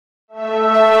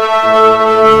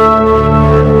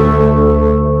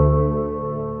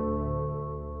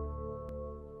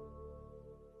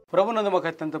ప్రభునందు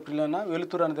అత్యంత ప్రియులైన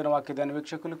వెలుతురు అనే వాక్య ధ్యాన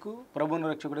వీక్షకులకు ప్రభువును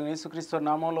రక్షకుడైన యేసుక్రీస్తు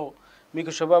నామములో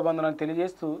మీకు శుభాబంధనాలు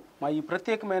తెలియజేస్తూ మా ఈ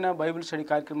ప్రత్యేకమైన బైబిల్ స్టడీ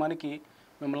కార్యక్రమానికి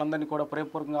మిమ్మల్ని అందరినీ కూడా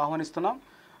ప్రేమపూర్వకంగా ఆహ్వానిస్తున్నాం.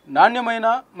 నాణ్యమైన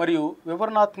మరియు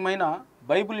వివరణాత్మకమైన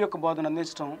బైబిల్ యొక్క బోధన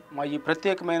అందించడం మా ఈ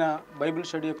ప్రత్యేకమైన బైబిల్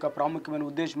స్టడీ యొక్క ప్రాముఖ్యమైన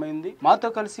ఉద్దేశమైంది.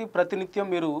 మాతో కలిసి ప్రతినిత్యం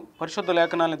మీరు పరిశుద్ధ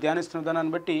లేఖనాలను ధ్యానిస్తున్న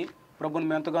దానాన్ని బట్టి ప్రభువుని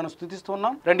మేము ఎంతగానో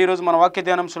స్తుతిస్తున్నాం. రండి, ఈరోజు మన వాక్య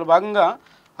ధ్యానాంశంలో భాగంగా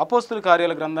అపోస్తుల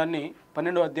కార్యాల గ్రంథాన్ని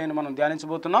 12వ అధ్యాయాన్ని మనం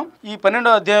ధ్యానించబోతున్నాం. ఈ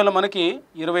 12వ అధ్యాయంలో మనకి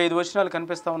 25 వచనాలు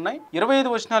కనిపిస్తూ ఉన్నాయి. 25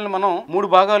 వచనాలను మనం 3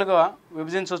 భాగాలుగా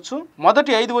విభజించవచ్చు.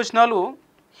 మొదటి 5 వచనాలు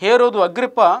హేరోదు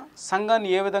అగ్రిప్ప సంఘాన్ని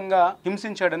ఏ విధంగా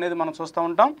హింసించాడనేది మనం చూస్తూ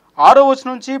ఉంటాం. 6వ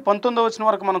వచనం నుంచి 19వ వచనం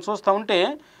వరకు మనం చూస్తూ ఉంటే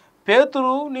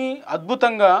పేతురుని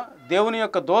అద్భుతంగా దేవుని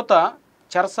యొక్క దూత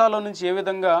చెరసాల నుంచి ఏ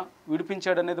విధంగా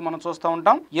విడిపించాడనేది మనం చూస్తూ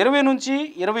ఉంటాం. 20 నుంచి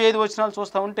 25 వచనాలు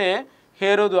చూస్తూ ఉంటే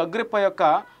హేరోదు అగ్రిప్ప యొక్క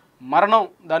మరణం,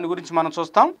 దాని గురించి మనం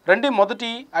చూస్తాం. మొదటి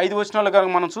 5 వచనాలు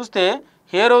కనుక మనం చూస్తే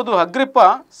హేరోదు అగ్రిప్ప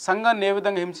సంఘాన్ని ఏ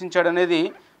విధంగా హింసించాడనేది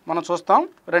మనం చూస్తాం.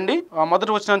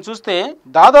 మొదటి వచనాన్ని చూస్తే,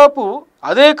 దాదాపు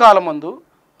అదే కాలమందు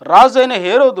రాజు అయిన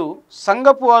హేరోదు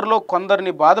సంఘపు వారిలో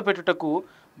కొందరిని బాధ పెట్టుటకు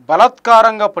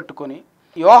బలాత్కారంగా పట్టుకొని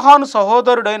యోహాను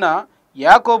సహోదరుడైన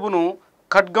యాకోబును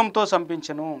ఖడ్గంతో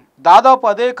చంపించెను. దాదాపు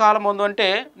అదే కాలమందు అంటే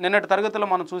నిన్నటి తరగతిలో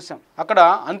మనం చూసాం. అక్కడ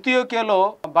అంతియోక్యలో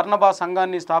బర్నబా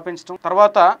సంఘాన్ని స్థాపించడం,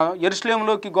 తర్వాత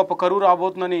యెరూషలేములోకి గొప్ప కరువు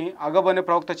రాబోతుందని అగబు అనే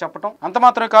ప్రవక్త చెప్పడం. అంత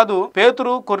మాత్రమే కాదు,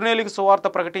 పేతురు కొర్నేలికి సువార్త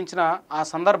ప్రకటించిన ఆ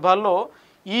సందర్భాల్లో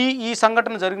ఈ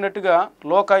సంఘటన జరిగినట్టుగా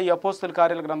లోకా ఈ అపోస్తుల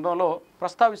కార్యాల గ్రంథంలో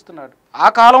ప్రస్తావిస్తున్నాడు. ఆ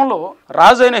కాలంలో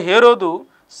రాజైన హేరోదు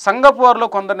సంఘపు వారిలో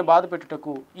కొందరిని బాధ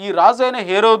పెట్టుటకు, ఈ రాజైన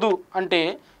హేరోదు అంటే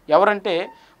ఎవరంటే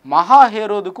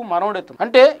మహాహేరోదుకు మనవడెత్తు.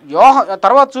 అంటే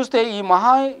తర్వాత చూస్తే ఈ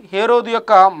మహాహేరోదు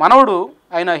యొక్క మనవడు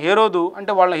ఆయన హేరోదు,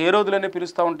 అంటే వాళ్ళ హేరోదులనే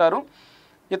పిలుస్తూ ఉంటారు.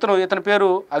 ఇతని పేరు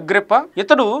అగ్రిప్ప.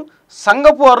 ఇతడు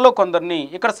సంఘపు వారిలో కొందరిని,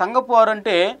 ఇక్కడ సంఘపు వారు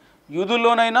అంటే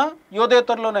యూదుల్లోనైనా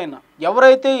యోధేతరులోనైనా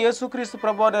ఎవరైతే యేసుక్రీస్తు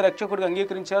ప్రభువు అనే రక్షకుడిగా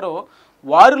అంగీకరించారో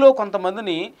వారిలో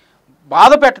కొంతమందిని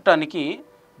బాధ పెట్టడానికి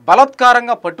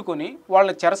బలాత్కారంగా పట్టుకొని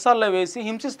వాళ్ళని చెరసాల్లో వేసి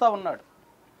హింసిస్తూ ఉన్నాడు.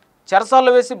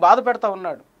 చెరసాల్లో వేసి బాధ పెడతా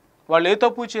ఉన్నాడు. వాళ్ళు ఏ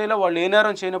తప్పు చేయలే, వాళ్ళు ఏ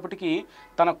నేరం చేయనప్పటికీ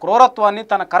తన క్రూరత్వాన్ని,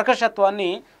 తన కర్కశత్వాన్ని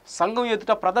సంఘం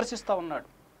ఎదుట ప్రదర్శిస్తూ ఉన్నాడు.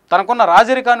 తనకున్న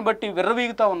రాజరికాన్ని బట్టి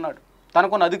విర్రవీగుతూ ఉన్నాడు.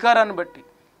 తనకున్న అధికారాన్ని బట్టి,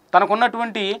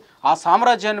 తనకున్నటువంటి ఆ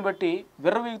సామ్రాజ్యాన్ని బట్టి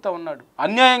విర్రవీగుతూ ఉన్నాడు.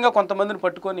 అన్యాయంగా కొంతమందిని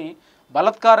పట్టుకొని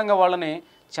బలాత్కారంగా వాళ్ళని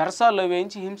చెరసాల్లో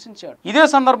వేయించి హింసించాడు. ఇదే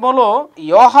సందర్భంలో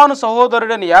యోహాను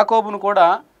సహోదరుడైన యాకోబును కూడా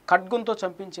ఖడ్గంతో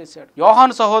చంపించేశాడు.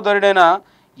 యోహాను సహోదరుడైన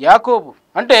యాకోబు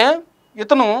అంటే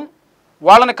ఇతను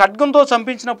వాళ్ళని ఖడ్గంతో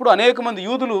చంపించినప్పుడు అనేక మంది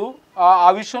యూదులు ఆ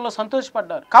విషయంలో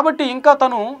సంతోషపడ్డారు. కాబట్టి ఇంకా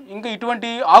ఇటువంటి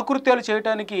ఆకృత్యాలు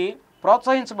చేయడానికి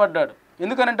ప్రోత్సహించబడ్డాడు.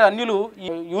 ఎందుకనంటే అన్యులు,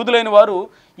 యూదులైన వారు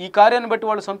ఈ కార్యాన్ని బట్టి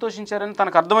వాళ్ళు సంతోషించారని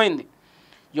తనకు అర్థమైంది.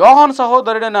 యోహాను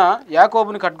సహోదరుడైన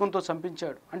యాకోబుని ఖడ్గంతో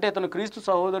చంపించాడు. అంటే ఇతను క్రీస్తు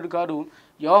సహోదరుడు కాదు,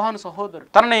 యోహాను సహోదరుడు.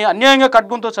 తనని అన్యాయంగా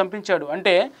ఖడ్గంతో చంపించాడు.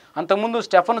 అంటే అంతకుముందు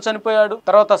స్టెఫను చనిపోయాడు,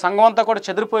 తర్వాత సంఘం అంతా కూడా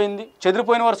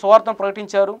చెదిరిపోయిన వారు సువార్తను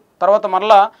ప్రకటించారు. తర్వాత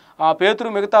మరలా పేతురు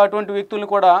మిగతా అటువంటి వ్యక్తులను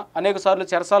కూడా అనేక సార్లు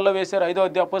చెరసాల్లో వేశారు. 5వ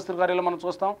అధ్యాయ అపోస్తుల కార్యాల్లో మనం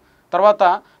చూస్తాం. తర్వాత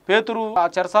పేతురు ఆ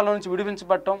చెరసాల నుంచి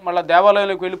విడిపించబడటం, మళ్ళీ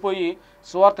దేవాలయంలోకి వెళ్ళిపోయి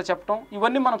సువార్త చెప్పడం,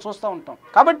 ఇవన్నీ మనం చూస్తూ ఉంటాం.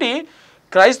 కాబట్టి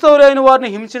క్రైస్తవులైన వారిని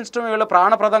హింసించడం వీళ్ళ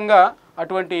ప్రాణప్రదంగా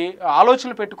అటువంటి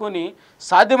ఆలోచనలు పెట్టుకొని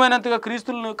సాధ్యమైనంతగా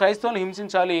క్రైస్తవులను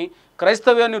హింసించాలి,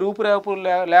 క్రైస్తవ్యాన్ని రూపురేపు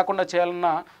లేకుండా చేయాలన్న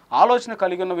ఆలోచన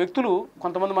కలిగి ఉన్న వ్యక్తులు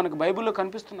కొంతమంది మనకు బైబిల్లో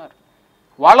కనిపిస్తున్నారు.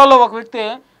 వాళ్ళలో ఒక వ్యక్తే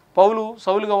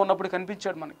సౌలుగా ఉన్నప్పుడు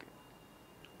కనిపించాడు మనకి.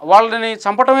 వాళ్ళని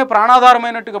చంపటమే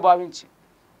ప్రాణాధారమైనట్టుగా భావించి,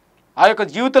 ఆ యొక్క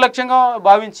జీవిత లక్ష్యంగా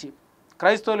భావించి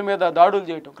క్రైస్తవుల మీద దాడులు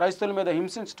చేయటం, క్రైస్తవుల మీద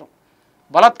హింసించటం,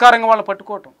 బలాత్కారంగా వాళ్ళని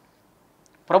పట్టుకోవటం.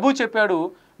 ప్రభు చెప్పాడు,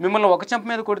 మిమ్మల్ని ఒక చెంప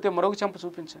మీద కొడితే మరొక చెంప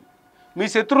చూపించండి, మీ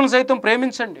శత్రువులను సైతం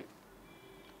ప్రేమించండి,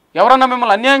 ఎవరన్నా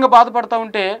మిమ్మల్ని అన్యాయంగా బాధపడతా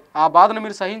ఉంటే ఆ బాధను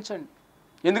మీరు సహించండి,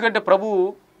 ఎందుకంటే ప్రభువు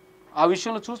ఆ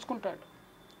విషయంలో చూసుకుంటాడు.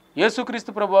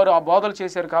 యేసుక్రీస్తు ప్రభు వారు ఆ బోధలు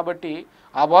చేశారు కాబట్టి,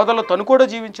 ఆ బోధలో తను కూడా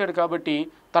జీవించాడు కాబట్టి,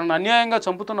 తనను అన్యాయంగా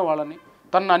చంపుతున్న వాళ్ళని,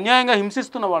 తనను అన్యాయంగా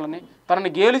హింసిస్తున్న వాళ్ళని, తనని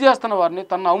గేలి చేస్తున్న వారిని,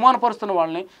 తనను అవమానపరుస్తున్న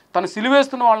వాళ్ళని, తను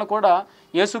సిలువేస్తున్న వాళ్ళని కూడా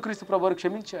యేసుక్రీస్తు ప్రభు వారు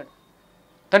క్షమించాడు.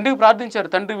 తండ్రికి ప్రార్థించారు,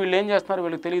 తండ్రి వీళ్ళు ఏం చేస్తున్నారో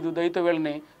వీళ్ళకి తెలియదు, దయతో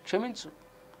వీళ్ళని క్షమించు.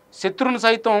 శత్రువుని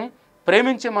సైతం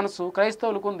ప్రేమించే మనసు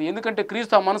క్రైస్తవులకు ఉంది. ఎందుకంటే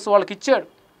క్రీస్తు ఆ మనసు వాళ్ళకి ఇచ్చాడు.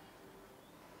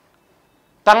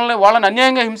 వాళ్ళని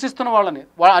అన్యాయంగా హింసిస్తున్న వాళ్ళ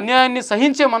అన్యాయాన్ని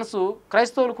సహించే మనసు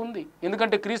క్రైస్తవులకు ఉంది.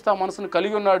 ఎందుకంటే క్రీస్తు ఆ మనసును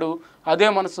కలిగి ఉన్నాడు. అదే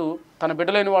మనసు తన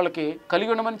బిడ్డలైన వాళ్ళకి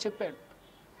కలిగి ఉండమని చెప్పాడు.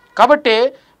 కాబట్టే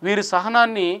వీరి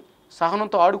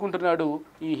సహనంతో ఆడుకుంటున్నాడు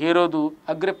ఈ హేరోదు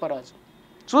అగ్రిప్పరాజు.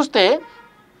 చూస్తే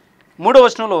 3వ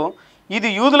వచనంలో, ఇది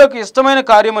యూదులకు ఇష్టమైన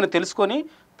కార్యమని తెలుసుకొని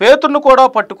పేతురును కూడా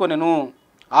పట్టుకొనెను.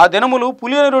 ఆ దినములు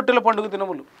పులియని రొట్టెల పండుగ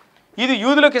దినములు. ఇది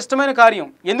యూదులకు ఇష్టమైన కార్యం.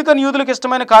 ఎందుకని యూదులకు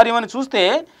ఇష్టమైన కార్యం అని చూస్తే,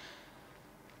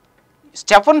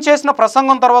 స్టెఫన్ చేసిన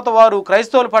ప్రసంగం తర్వాత వారు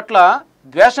క్రైస్తవుల పట్ల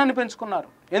ద్వేషాన్ని పెంచుకున్నారు.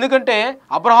 ఎందుకంటే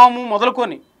అబ్రహాము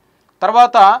మొదలుకొని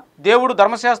తర్వాత దేవుడు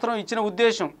ధర్మశాస్త్రం ఇచ్చిన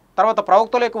ఉద్దేశం, తర్వాత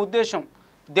ప్రవక్తల యొక్క ఉద్దేశం,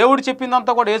 దేవుడు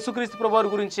చెప్పిందంతా కూడా యేసుక్రీస్తు ప్రభువారి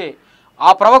గురించే.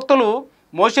 ఆ ప్రవక్తలు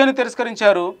మోషేని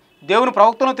తిరస్కరించారు, దేవుని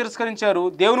ప్రవక్తలను తిరస్కరించారు,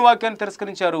 దేవుని వాక్యాన్ని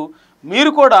తిరస్కరించారు. మీరు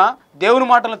కూడా దేవుని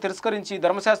మాటలను తిరస్కరించి,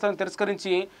 ధర్మశాస్త్రాన్ని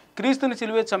తిరస్కరించి క్రీస్తుని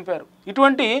సిలువే చంపారు.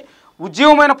 ఇటువంటి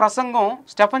ఉజ్జీవమైన ప్రసంగం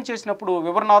స్టెఫన్ చేసినప్పుడు,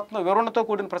 వివరణతో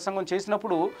కూడిన ప్రసంగం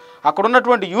చేసినప్పుడు అక్కడ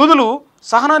ఉన్నటువంటి యూదులు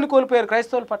సహనాన్ని కోల్పోయారు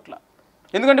క్రైస్తవుల పట్ల.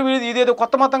 ఎందుకంటే ఇదేదో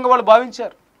కొత్త మతంగా వాళ్ళు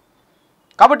భావించారు.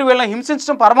 కాబట్టి వీళ్ళని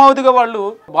హింసించడం పరమావధిగా వాళ్ళు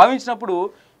భావించినప్పుడు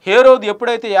హేరోదు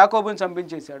ఎప్పుడైతే యాకోబుని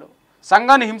చంపించేశాడో,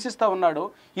 సంఘాన్ని హింసిస్తూ ఉన్నాడో,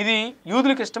 ఇది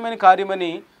యూదులకు ఇష్టమైన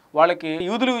కార్యమని వాళ్ళకి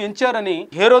యూదులు ఎంచారని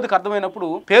హేరోదుకు అర్థమైనప్పుడు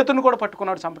పేతురుని కూడా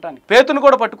పట్టుకున్నాడు చంపటానికి. పేతురుని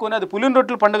కూడా పట్టుకుని, అది పులిన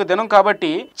రొట్టెల పండుగ దినం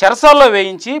కాబట్టి చెరసాల్లో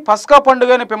వేయించి పస్కా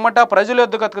పండుగని పిమ్మట ప్రజల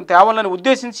యొద్దకు అతను తేవాలని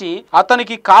ఉద్దేశించి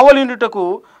అతనికి కావలిండుటకు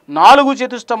 4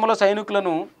 చతుష్టముల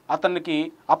సైనికులను అతనికి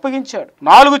అప్పగించాడు.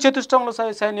 4 చతుష్టముల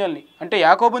సైన్యాల్ని, అంటే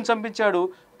యాకోబుని చంపించాడు,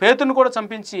 పేతురుని కూడా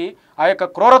చంపించి ఆ యొక్క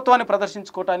క్రూరత్వాన్ని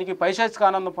ప్రదర్శించుకోవటానికి, పైశాచిక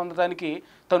ఆనందం పొందడానికి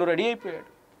తను రెడీ అయిపోయాడు.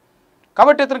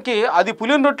 కాబట్టి అతనికి అది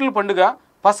పులిన రొట్టెల పండుగ,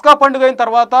 పస్కా పండుగ అయిన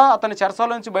తర్వాత అతని చెరసాల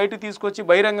నుంచి బయటకు తీసుకొచ్చి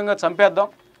బహిరంగంగా చంపేద్దాం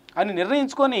అని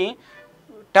నిర్ణయించుకొని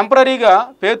టెంపరీగా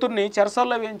పేతురుని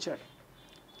చెరసాల్లో వేయించాడు.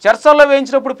 చెరసాల్లో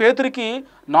వేయించినప్పుడు పేతురికి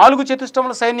 4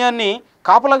 చతుష్టముల సైన్యాన్ని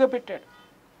కాపలాగా పెట్టాడు.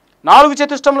 4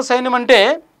 చతుష్టముల సైన్యం అంటే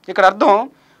ఇక్కడ అర్థం,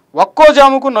 ఒక్కో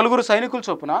జాముకు 4 సైనికులు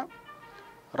చొప్పున,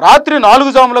 రాత్రి 4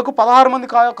 జాములకు 16 మంది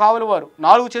కావలివారు.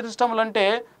 4 చతుష్టములు అంటే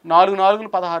 4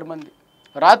 4 16 మంది.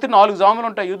 రాత్రి 4 జాములు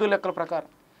ఉంటాయి యూదుల లెక్కల ప్రకారం.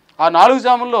 ఆ 4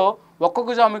 జాముల్లో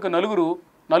ఒక్కొక్క జాముకి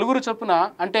 4 చొప్పున,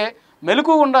 అంటే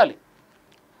మెలకువ ఉండాలి.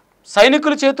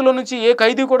 సైనికుల చేతిలో నుంచి ఏ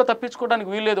ఖైదీ కూడా తప్పించుకోవడానికి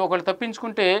వీల్లేదు. ఒకళ్ళు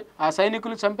తప్పించుకుంటే ఆ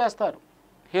సైనికులు చంపేస్తారు.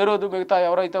 హేరోదు మిగతా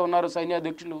ఎవరైతే ఉన్నారో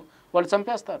సైన్యాధ్యక్షులు వాళ్ళు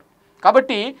చంపేస్తారు.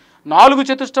 కాబట్టి 4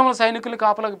 చతుష్టముల సైనికుల్ని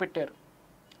కాపలాగా పెట్టారు.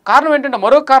 కారణం ఏంటంటే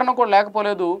మరొక కారణం కూడా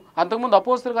లేకపోలేదు. అంతకుముందు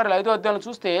అపోస్తలుల కార్యాలు 5వ అధ్యాయంలో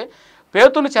చూస్తే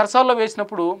పేతురుని చెరసాల్లో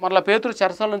వేసినప్పుడు మరలా పేతురు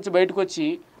చెరసాల నుంచి బయటకు వచ్చి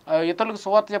ఇతరులకు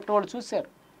సువార్త చెప్పడం వాళ్ళు చూశారు.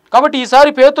 కాబట్టి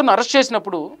ఈసారి పేతురుని అరెస్ట్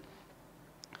చేసినప్పుడు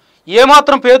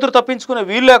ఏమాత్రం పేతురు తప్పించుకునే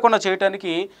వీలు లేకుండా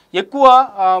చేయడానికి ఎక్కువ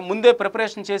ముందే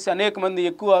ప్రిపరేషన్ చేసి అనేక మంది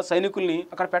ఎక్కువ సైనికుల్ని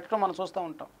అక్కడ పెట్టడం మనం చూస్తూ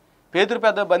ఉంటాం. పేతురు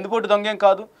పెద్ద బందిపోటు దొంగేం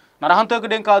కాదు,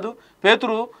 నరహంతకుడేం కాదు,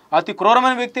 పేతురు అతి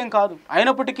క్రూరమైన వ్యక్తి ఏం కాదు.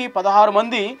 అయినప్పటికీ 16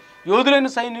 మంది యోధులైన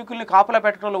సైనికుల్ని కాపలా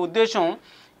పెట్టడంలో ఉద్దేశం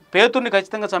పేతురుని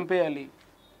ఖచ్చితంగా చంపేయాలి.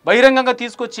 బహిరంగంగా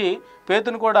తీసుకొచ్చి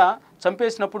పేతురుని కూడా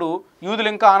చంపేసినప్పుడు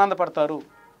యూదులు ఇంకా ఆనందపడతారు.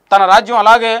 తన రాజ్యం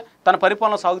అలాగే తన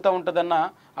పరిపాలన సాగుతూ ఉంటుందన్న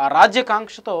ఆ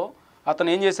రాజ్యకాంక్షతో అతను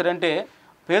ఏం చేశాడంటే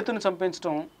పేతురుని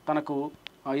చంపించడం తనకు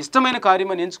ఇష్టమైన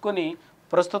కార్యమని ఎంచుకొని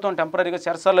ప్రస్తుతం టెంపరీగా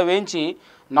చెరసాల్లో వేయించి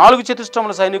 4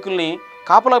 చతుష్టముల సైనికుల్ని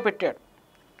కాపలా పెట్టాడు.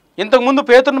 ఇంతకుముందు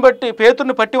పేతురుని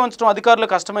పట్టి ఉంచడం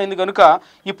అధికారులకు కష్టమైంది కనుక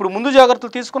ఇప్పుడు ముందు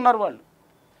జాగ్రత్తలు తీసుకున్నారు వాళ్ళు.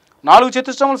 4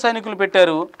 చతుష్టముల సైనికులు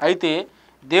పెట్టారు. అయితే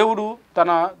దేవుడు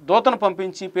తన దూతను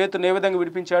పంపించి పేతురుని ఏ విధంగా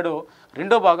విడిపించాడో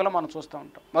రెండో భాగంలో మనం చూస్తూ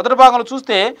ఉంటాం. మొదటి భాగంలో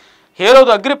చూస్తే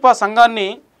హేరోదు అగ్రిప్ప సంఘాన్ని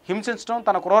హింసించడం,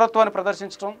 తన క్రూరత్వాన్ని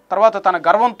ప్రదర్శించడం, తర్వాత తన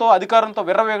గర్వంతో అధికారంతో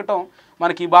విర్రవేగటం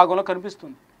మనకి ఈ భాగంలో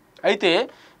కనిపిస్తుంది. అయితే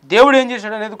దేవుడు ఏం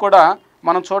చేశాడు అనేది కూడా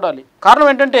మనం చూడాలి. కారణం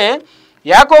ఏంటంటే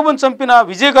యాకోబుని చంపిన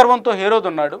విజయ గర్వంతో హేరోదు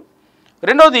ఉన్నాడు.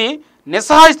 రెండోది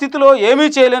నిస్సహాయ స్థితిలో ఏమీ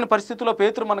చేయలేని పరిస్థితిలో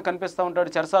పేతురు మనకు కనిపిస్తూ ఉంటాడు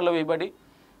చెరసాల్లో వేయబడి.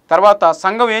 తర్వాత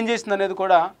సంఘం ఏం చేసింది అనేది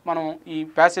కూడా మనం ఈ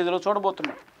ప్యాసేజ్లో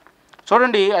చూడబోతున్నాం.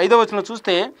 చూడండి 5వ వచనంలో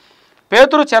చూస్తే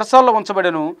పేతురు చెరసాల్లో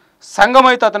ఉంచబడెను,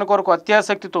 సంఘమైతే అతని కొరకు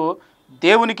అత్యాసక్తితో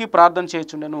దేవునికి ప్రార్థన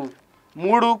చేయుచుండెను.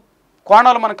 3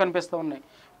 కోణాలు మనకు కనిపిస్తూ ఉన్నాయి.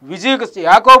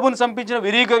 యాకోబుని చంపించిన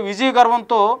విజయ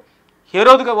గర్వంతో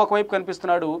హేరోదుగా ఒకవైపు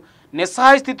కనిపిస్తున్నాడు.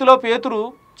 నిస్సహాయ స్థితిలో పేతురు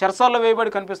చెరసాల్లో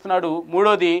వేయబడి కనిపిస్తున్నాడు.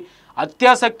 మూడోది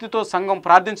అత్యాసక్తితో సంఘం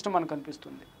ప్రార్థించడం మనకు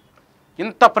కనిపిస్తుంది.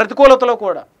 ఇంత ప్రతికూలతలో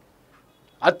కూడా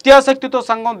అత్యాసక్తితో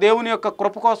సంఘం దేవుని యొక్క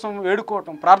కృప కోసం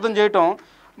వేడుకోవటం, ప్రార్థన చేయటం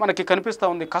మనకి కనిపిస్తూ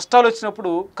ఉంది. కష్టాలు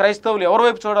వచ్చినప్పుడు క్రైస్తవులు ఎవరి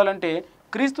వైపు చూడాలంటే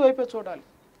క్రీస్తు వైపే చూడాలి.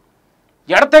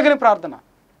 ఎడతెగని ప్రార్థన,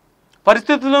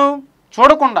 పరిస్థితులను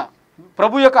చూడకుండా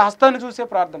ప్రభు యొక్క హస్తాన్ని చూసే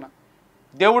ప్రార్థన.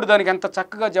 దేవుడు దానికి ఎంత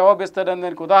చక్కగా జవాబిస్తాడని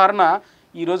దానికి ఉదాహరణ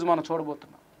ఈరోజు మనం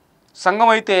చూడబోతున్నాం. సంఘం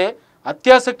అయితే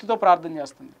అత్యాసక్తితో ప్రార్థన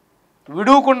చేస్తుంది,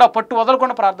 విడువకుండా పట్టు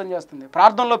వదలకుండా ప్రార్థన చేస్తుంది.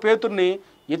 ప్రార్థనలో పేతుర్ని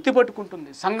ఎత్తిపట్టుకుంటుంది,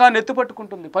 సంఘాన్ని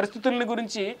ఎత్తిపట్టుకుంటుంది. పరిస్థితులని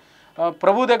గురించి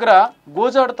ప్రభు దగ్గర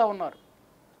గోజాడుతూ ఉన్నారు.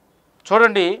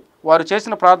 చూడండి వారు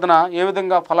చేసిన ప్రార్థన ఏ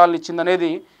విధంగా ఫలాలను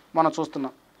ఇచ్చిందనేది మనం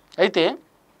చూస్తున్నాం. అయితే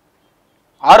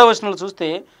 6వ వచనంలో చూస్తే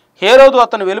హేరోదు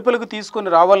అతను వెలుపలకు తీసుకొని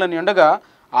రావాలని ఉండగా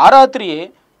ఆ రాత్రియే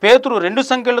పేతురు 2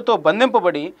 సంకెళ్లతో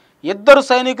బంధింపబడి 2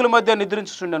 సైనికుల మధ్య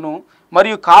నిద్రించుచుండెను.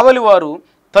 మరియు కావలి వారు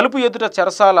తలుపు ఎదుట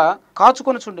చెరసాల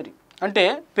కాచుకొనుచుండిరి. అంటే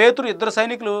పేతురు ఇద్దరు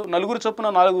సైనికులు నలుగురు చొప్పున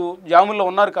 4 జాముల్లో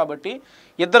ఉన్నారు కాబట్టి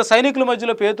ఇద్దరు సైనికుల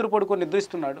మధ్యలో పేతురు పడుకొని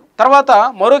నిద్రిస్తున్నాడు. తర్వాత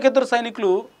మరొక ఇద్దరు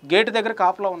సైనికులు గేటు దగ్గర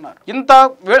కాపలా ఉన్నారు.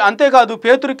 అంతేకాదు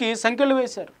పేతురుకి సంకెళ్ళు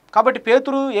వేశారు. కాబట్టి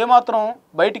పేతురు ఏమాత్రం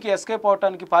బయటికి ఎస్కేప్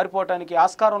అవటానికి పారిపోవటానికి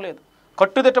ఆస్కారం లేదు.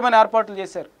 కట్టుదిట్టమైన ఏర్పాట్లు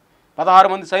చేశారు.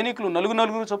 16 మంది సైనికులు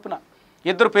నలుగురు చొప్పున.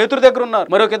 ఇద్దరు పేతురు దగ్గర ఉన్నారు,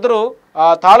 మరొక ఇద్దరు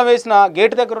తాళం వేసిన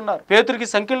గేటు దగ్గర ఉన్నారు. పేతురికి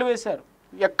సంకెళ్ళు వేశారు.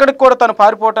 ఎక్కడికి కూడా తను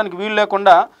పారిపోవటానికి వీలు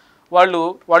లేకుండా వాళ్ళు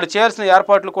చేయాల్సిన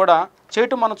ఏర్పాట్లు కూడా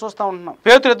చేయటం మనం చూస్తూ ఉంటున్నాం.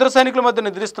 పేతురు ఇద్దరు సైనికుల మధ్య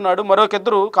నిద్రిస్తున్నాడు. మరొక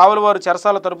ఇద్దరు కావలివారు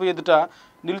చెరసాల తలుపు ఎదుట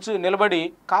నిలబడి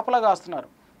కాపలాగా వస్తున్నారు.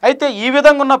 అయితే ఈ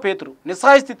విధంగా ఉన్న పేతురు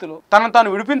నిస్సహాయ స్థితిలో తనను తాను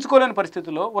విడిపించుకోలేని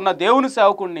పరిస్థితిలో ఉన్న దేవుని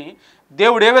సేవకుడిని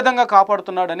దేవుడు ఏ విధంగా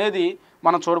కాపాడుతున్నాడు అనేది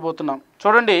మనం చూడబోతున్నాం.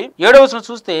 చూడండి 7వ వచనం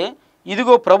చూస్తే,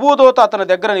 ఇదిగో ప్రభువు దూత అతని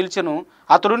దగ్గర నిలిచెను,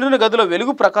 అతడుండిన గదిలో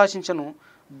వెలుగు ప్రకాశించను.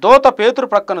 దూత పేతురు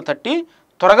ప్రక్కన తట్టి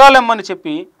త్వరగా లెమ్మని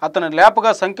చెప్పి అతని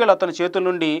లేపగా సంఖ్యలు అతని చేతుల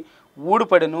నుండి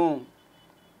ఊడిపడెను.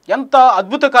 ఎంత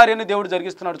అద్భుత కార్యాన్ని దేవుడు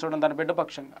జరిగిస్తున్నాడు చూడండి. తన బిడ్డ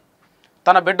పక్షంగా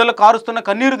తన బిడ్డలు కారుస్తున్న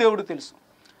కన్నీరు దేవుడు తెలుసు.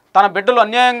 తన బిడ్డలు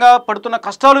అన్యాయంగా పడుతున్న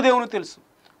కష్టాలు దేవుని తెలుసు.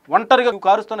 ఒంటరిగా నువ్వు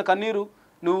కారుస్తున్న కన్నీరు,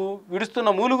 నువ్వు విడుస్తున్న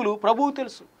మూలుగులు ప్రభువు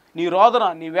తెలుసు. నీ రోదన,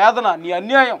 నీ వేదన, నీ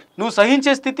అన్యాయం, నువ్వు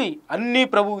సహించే స్థితి అన్నీ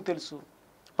ప్రభువుకు తెలుసు.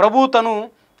 ప్రభువు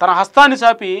తన హస్తాన్ని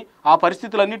చాపి ఆ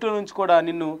పరిస్థితులన్నిటి నుంచి కూడా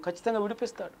నిన్ను ఖచ్చితంగా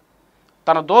విడిపిస్తాడు.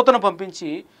 తన దూతను పంపించి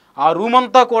ఆ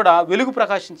రూమంతా కూడా వెలుగు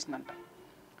ప్రకాశించిందంట.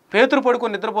 పేతురు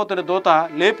పడుకొని నిద్రపోతున్న దూత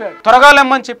లేపాడు, త్వరగా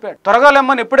లెమ్మని చెప్పాడు. త్వరగా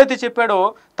లెమ్మని ఎప్పుడైతే చెప్పాడో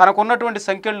తనకున్నటువంటి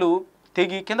సంఖ్యలు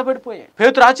తెగి కింద పడిపోయాయి.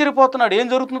 పేతురు ఆశ్చర్యపోతున్నాడు. ఏం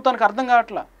జరుగుతుందో తనకు అర్థం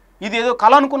కావట్లా. ఇదేదో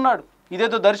కళ అనుకున్నాడు,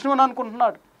 ఇదేదో దర్శనం అని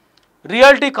అనుకుంటున్నాడు,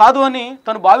 రియాలిటీ కాదు అని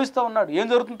తను భావిస్తూ ఉన్నాడు. ఏం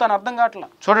జరుగుతుందో తను అర్థం కావట్లా.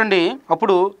 చూడండి,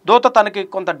 అప్పుడు దూత తనకి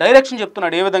కొంత డైరెక్షన్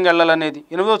చెప్తున్నాడు ఏ విధంగా వెళ్ళాలనేది.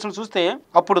 8వ వచనం చూస్తే,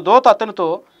 అప్పుడు దూత అతనితో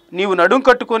నీవు నడుం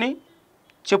కట్టుకొని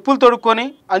చెప్పులు తొడుక్కొని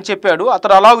అని చెప్పాడు.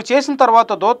 అతడు అలాగూ చేసిన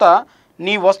తర్వాత దూత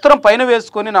నీ వస్త్రం పైన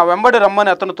వేసుకొని నా వెంబడి రమ్మని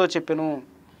అతనితో చెప్పెను.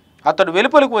 అతడు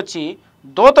వెలుపలికి వచ్చి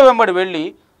దూత వెంబడి వెళ్ళి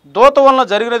దూత వలన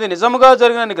జరిగినది నిజముగా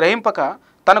జరిగినని గ్రహింపక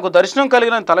తనకు దర్శనం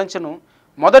కలిగినని తలంచెను.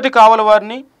 మొదటి కావలి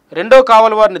వారిని రెండో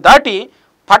కావలి వారిని దాటి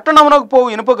పట్టణమునకు పోవు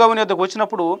ఇనుప గవిని వద్దకు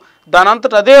వచ్చినప్పుడు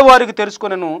దానంతట అదే వారికి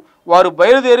తెలుసుకొనెను. వారు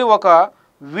బయలుదేరి ఒక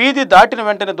వీధి దాటిన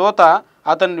వెంటనే దూత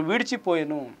అతన్ని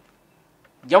విడిచిపోయెను.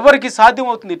 ఎవరికి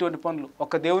సాధ్యమవుతుంది ఇటువంటి పనులు?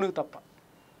 ఒక్క దేవునికి తప్ప.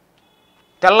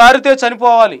 తెల్లారితే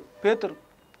చనిపోవాలి పేతురు.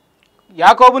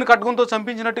 యాకోబుని ఖడ్గంతో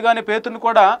చంపించినట్టుగానే పేతురుని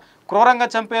కూడా క్రూరంగా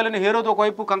చంపేయాలని హేరోదు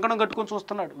ఒకవైపు కంకణం కట్టుకొని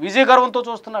చూస్తున్నాడు, విజయగర్వంతో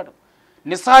చూస్తున్నాడు.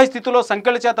 నిస్సహాయ స్థితిలో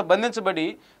సంకెళ్ళ చేత బంధించబడి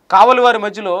కావలి వారి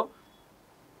మధ్యలో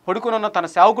పడుకునున్న తన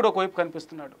సేవకుడు ఒకవైపు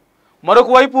కనిపిస్తున్నాడు.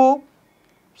 మరొక వైపు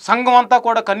సంఘం అంతా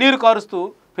కూడా కన్నీరు కారుస్తూ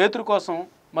పేతురు కోసం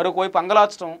మరొక వైపు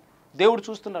అంగలార్చడం దేవుడు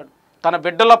చూస్తున్నాడు. తన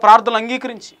బిడ్డల ప్రార్థనలు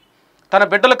అంగీకరించి, తన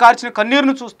బిడ్డలు కార్చిన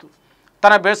కన్నీరును చూస్తూ,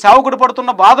 తన సేవకుడు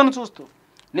పడుతున్న బాధను చూస్తూ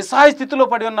నిస్సహాయ స్థితిలో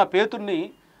పడి ఉన్న పేతుర్ని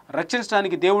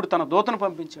రక్షించడానికి దేవుడు తన దూతను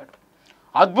పంపించాడు.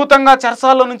 అద్భుతంగా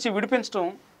చెరసాల్లో నుంచి విడిపించడం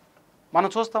మనం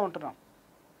చూస్తూ ఉంటున్నాం.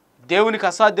 దేవునికి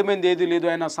అసాధ్యమైనది ఏది లేదు.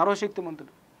 ఆయన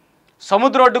సర్వశక్తిమంతుడు.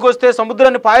 సముద్రం అడ్డుకొస్తే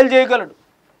సముద్రాన్ని పాయలు చేయగలడు.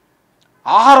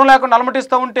 ఆహారం లేకుండా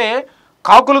అలమటిస్తూ ఉంటే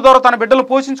కాకుల ద్వారా తన బిడ్డలు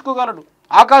పోషించుకోగలడు.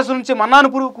 ఆకాశం నుంచి మన్నాను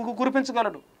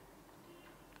కురిపించగలడు.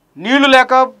 నీళ్లు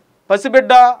లేక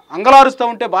పసిబిడ్డ అంగలారుస్తూ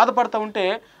ఉంటే, బాధపడుతూ ఉంటే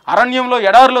అరణ్యంలో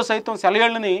ఎడారిలో సైతం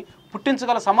సెలయేళ్ళని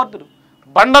పుట్టించగల సమర్థుడు.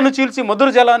 బండను చీల్చి మధుర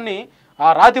జలాన్ని ఆ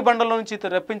రాతి బండలో నుంచి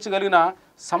రప్పించగలిగిన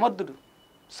సమర్థుడు.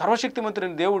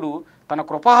 సర్వశక్తిమంతుడైన దేవుడు తన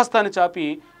కృపాహస్తాన్ని చాపి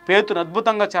పేతును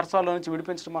అద్భుతంగా చెరసాల్లో నుంచి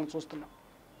విడిపించడం మనం చూస్తున్నాం.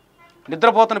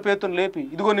 నిద్రపోతున్న పేతును లేపి,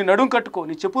 ఇదిగో నీ నడుం కట్టుకో,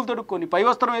 నీ చెప్పులు తొడుక్కో, నీ పై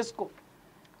వస్త్రం వేసుకో,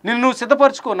 నిన్ను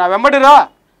సిద్ధపరచుకో, నా వెంబడి రా.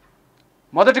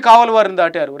 మొదటి కావలి వారిని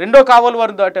దాటారు, రెండో కావలి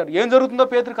వారిని దాటారు. ఏం జరుగుతుందో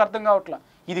పేతురికి అర్థం కావట్లా.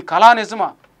 ఇది కళా నిజమా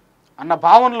అన్న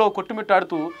భావనలో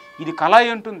కొట్టుమిట్టాడుతూ ఇది కళ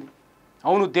ఏంటుంది.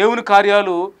 అవును, దేవుని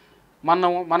కార్యాలు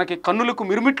మనకి కన్నులకు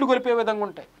మిరుమిట్లు కొలిపే విధంగా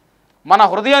ఉంటాయి. మన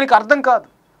హృదయానికి అర్థం కాదు,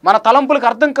 మన తలంపులకు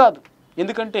అర్థం కాదు.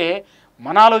 ఎందుకంటే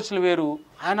మన ఆలోచనలు వేరు,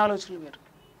 ఆయన ఆలోచనలు వేరు.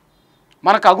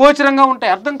 మనకు అగోచరంగా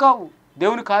ఉంటాయి, అర్థం కావు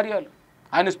దేవుని కార్యాలు.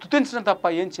 ఆయన స్తుతించడం తప్ప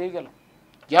ఏం చేయగలం?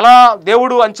 ఎలా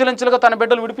దేవుడు అంచెలంచెలుగా తన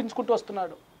బిడ్డలు విడిపించుకుంటూ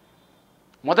వస్తున్నాడు.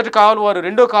 మొదటి కావలి వారు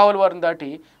రెండో కావలి వారిని దాటి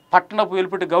పట్టణపు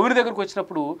వెలుపటి గౌరి దగ్గరకు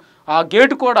వచ్చినప్పుడు ఆ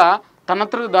గేటు కూడా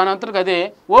దానంతరకు అదే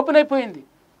ఓపెన్ అయిపోయింది.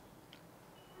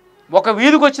 ఒక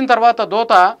వీధికి వచ్చిన తర్వాత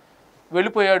దూత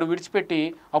వెళ్ళిపోయాడు విడిచిపెట్టి.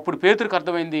 అప్పుడు పేతురికి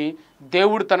అర్థమైంది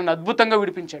దేవుడు తనని అద్భుతంగా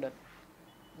విడిపించాడు.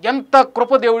 ఎంత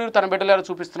కృప దేవుడు తన బిడ్డలారా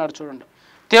చూపిస్తున్నాడు చూడండి.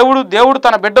 దేవుడు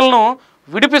తన బిడ్డలను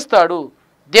విడిపిస్తాడు.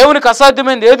 దేవునికి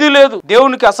అసాధ్యమైనది ఏదీ లేదు,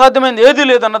 దేవునికి అసాధ్యమైనది ఏదీ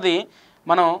లేదన్నది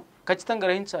మనం ఖచ్చితంగా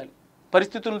గ్రహించాలి.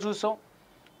 పరిస్థితులను చూసాం,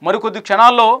 మరికొద్ది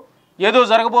క్షణాల్లో ఏదో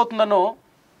జరగబోతుందనో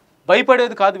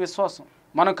భయపడేది కాదు విశ్వాసం.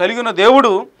 మనం కలిగిన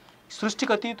దేవుడు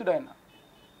సృష్టికి అతీతుడు. ఆయన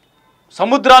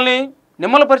సముద్రాన్ని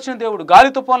నిమ్మలపరిచిన దేవుడు, గాలి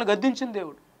తుఫాలను గద్దించిన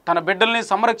దేవుడు, తన బిడ్డల్ని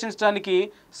సంరక్షించడానికి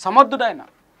సమర్థుడాయన.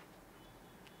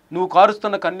 నువ్వు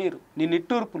కారుస్తున్న కన్నీరు, నీ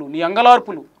నిట్టూర్పులు, నీ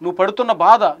అంగలార్పులు, నువ్వు పడుతున్న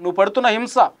బాధ, నువ్వు పడుతున్న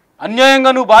హింస,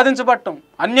 అన్యాయంగా నువ్వు బాధించబడటం,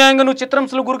 అన్యాయంగా నువ్వు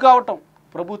చిత్రహింసలు గురి కావటం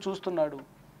ప్రభు చూస్తున్నాడు.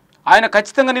 ఆయన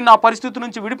ఖచ్చితంగా నిన్ను ఆ పరిస్థితి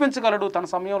నుంచి విడిపించగలడు. తన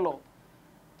సమయంలో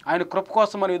ఆయన కృప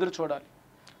కోసం మనం ఎదురు చూడాలి.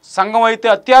 సంఘం అయితే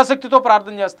అత్యాసక్తితో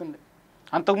ప్రార్థన చేస్తుంది.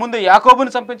 అంతకుముందు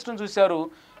యాకోబుని చంపించడం చూశారు,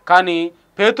 కానీ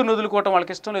పేతురుని వదులుకోవటం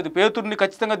వాళ్ళకి ఇష్టం లేదు. పేతురుని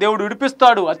ఖచ్చితంగా దేవుడు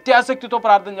విడిపిస్తాడు, అత్యాసక్తితో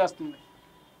ప్రార్థన చేస్తుంది.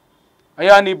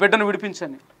 అయ్యా నీ బిడ్డను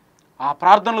విడిపించని ఆ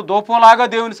ప్రార్థనలు దూపంలాగా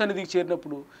దేవుని సన్నిధికి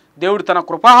చేరినప్పుడు దేవుడు తన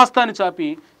కృపాహస్తాన్ని చాపి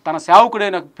తన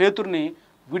సేవకుడైన పేతురుని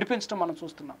విడిపించడం మనం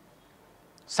చూస్తున్నాం.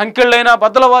 సంఖ్యలైనా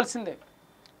బద్దలవ్వాల్సిందే,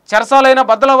 చెరసాలైనా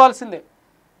బద్దలవ్వాల్సిందే.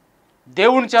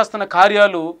 దేవుని చేస్తున్న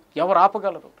కార్యాలు ఎవరు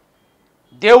ఆపగలరు?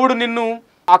 దేవుడు నిన్ను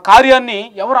ఆ కార్యాన్ని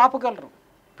ఎవరు ఆపగలరు?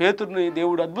 పేతురుని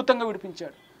దేవుడు అద్భుతంగా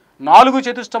విడిపించాడు. 4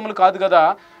 చతుష్టములు కాదు కదా,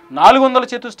 400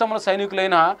 చతుష్టముల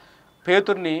సైనికులైన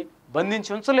పేతురుని బంధించి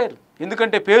ఉంచలేరు.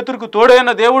 ఎందుకంటే పేతురుకు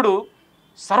తోడైన దేవుడు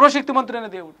సర్వశక్తిమంతుడైన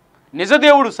దేవుడు, నిజ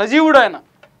దేవుడు, సజీవుడు. ఆయన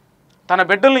తన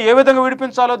బిడ్డలను ఏ విధంగా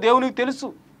విడిపించాలో దేవునికి తెలుసు.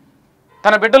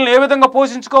 తన బిడ్డలను ఏ విధంగా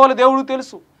పోషించుకోవాలో దేవుడికి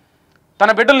తెలుసు.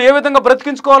 తన బిడ్డలను ఏ విధంగా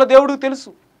బ్రతికించుకోవాలో దేవుడికి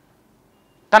తెలుసు.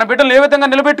 తన బిడ్డలను ఏ విధంగా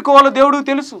నిలబెట్టుకోవాలో దేవుడికి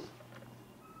తెలుసు.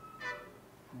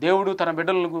 దేవుడు తన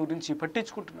బిడ్డల గురించి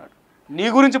పట్టించుకుంటున్నాడు, నీ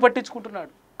గురించి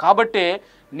పట్టించుకుంటున్నాడు. కాబట్టే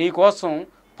నీ కోసం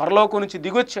పరలోకం నుంచి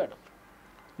దిగొచ్చాడు.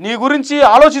 నీ గురించి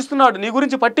ఆలోచిస్తున్నాడు, నీ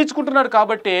గురించి పట్టించుకుంటున్నాడు.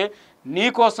 కాబట్టే నీ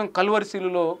కోసం కల్వరి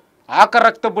శిలువలో ఆఖరి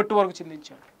రక్త బొట్టు వరకు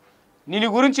చిందించాడు. నీ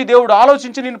గురించి దేవుడు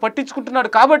ఆలోచించి నిన్ను పట్టించుకుంటున్నాడు.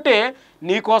 కాబట్టే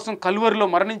నీ కోసం కల్వరిలో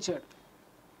మరణించాడు.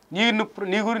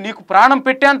 నీకు ప్రాణం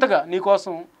పెట్టేంతగా నీ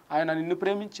కోసం ఆయన నిన్ను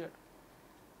ప్రేమించాడు.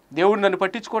 దేవుడు నన్ను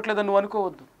పట్టించుకోవట్లేదని నువ్వు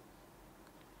అనుకోవద్దు.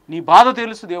 నీ బాధ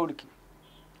తెలుసు దేవుడికి,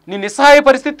 నీ నిస్సహాయ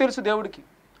పరిస్థితి తెలుసు దేవుడికి.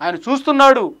 ఆయన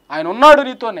చూస్తున్నాడు, ఆయన ఉన్నాడు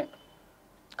నీతోనే.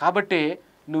 కాబట్టే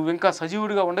నువ్వు ఇంకా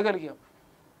సజీవుడిగా ఉండగలిగావు.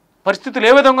 పరిస్థితులు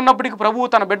ఏ విధంగా ఉన్నప్పటికీ ప్రభువు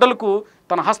తన బిడ్డలకు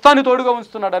తన హస్తాన్ని తోడుగా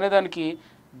ఉంచుతున్నాడు అనేదానికి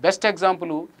బెస్ట్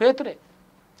ఎగ్జాంపుల్ పేతురే.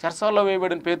 చెరసాల్లో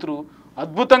వేయబడిన పేతురు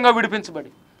అద్భుతంగా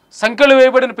విడిపించబడి, సంఖ్యలో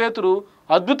వేయబడిన పేతురు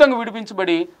అద్భుతంగా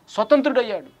విడిపించబడి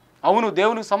స్వతంత్రుడయ్యాడు. అవును,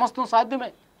 దేవునికి సమస్తం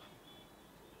సాధ్యమే.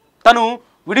 తను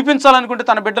విడిపించాలనుకుంటే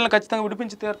తన బిడ్డలను ఖచ్చితంగా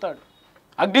విడిపించి తీరుతాడు.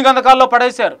 అగ్నిగంధకాల్లో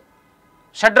పడేశారు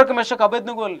షడ్రక్ మెషక్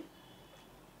అబేద్నెగోల్ని.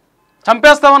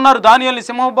 చంపేస్తామన్నారు దానియేలుని,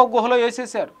 సింహ గుహలో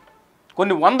వేసేశారు.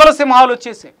 కొన్ని వందల సింహాలు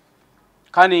వచ్చేసాయి.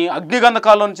 కానీ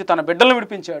అగ్నిగంధకాల్లో నుంచి తన బిడ్డలను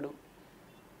విడిపించాడు.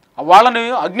 వాళ్ళని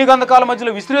అగ్నిగంధకాల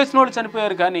మధ్యలో విసిరేసిన వాళ్ళు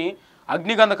చనిపోయారు, కానీ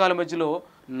అగ్నిగంధకాల మధ్యలో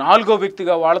 4వ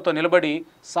వ్యక్తిగా వాళ్ళతో నిలబడి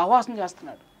సహవాసం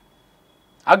చేస్తున్నాడు.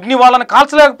 అగ్ని వాళ్ళని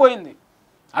కాల్చలేకపోయింది,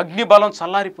 అగ్ని బలం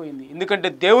చల్లారిపోయింది. ఎందుకంటే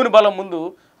దేవుని బలం ముందు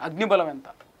అగ్ని బలం ఎంత?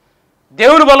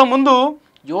 దేవుని బలం ముందు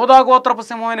యోధాగోత్రపు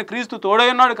సింహమైన క్రీస్తు తోడై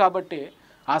ఉన్నాడు. కాబట్టి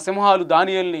ఆ సింహాలు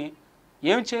దానియేలుని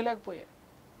ఏం చేయలేకపోయాయి.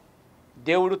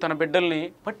 దేవుడు తన బిడ్డల్ని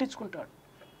పట్టించుకుంటాడు,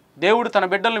 దేవుడు తన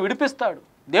బిడ్డల్ని విడిపిస్తాడు,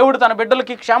 దేవుడు తన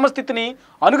బిడ్డలకి క్షేమస్థితిని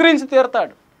అనుగ్రహించి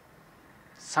తీరుతాడు.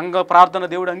 సంఘ ప్రార్థన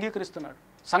దేవుడు అంగీకరిస్తున్నాడు,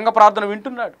 సంఘ ప్రార్థన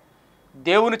వింటున్నాడు.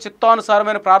 దేవుని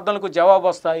చిత్తానుసారమైన ప్రార్థనలకు జవాబు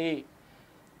వస్తాయి.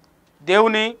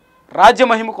 దేవుని రాజ్య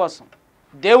మహిమ కోసం,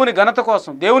 దేవుని ఘనత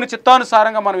కోసం, దేవుని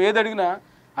చిత్తానుసారంగా మనం ఏది అడిగినా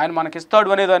ఆయన మనకిస్తాడు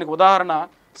అనేదానికి ఉదాహరణ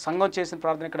సంఘం చేసిన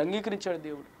ప్రార్థన ఇక్కడ అంగీకరించాడు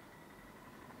దేవుడు.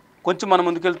 కొంచెం మనం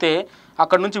ముందుకెళ్తే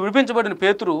అక్కడ నుంచి విడిపించబడిన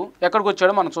పేతురు ఎక్కడికి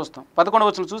వచ్చాడో మనం చూస్తాం. 11వ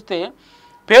వచనం చూస్తే,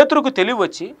 పేతురుకు తెలివి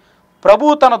వచ్చి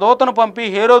ప్రభువు తన దూతను పంపి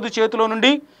హేరోదు చేతిలో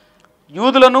నుండి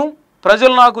యూదులను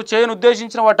ప్రజలు నాకు చేయను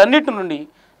ఉద్దేశించిన వాటన్నిటి నుండి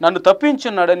నన్ను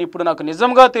తప్పించున్నాడని ఇప్పుడు నాకు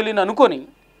నిజంగా తెలియని అనుకొని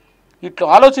ఇట్లా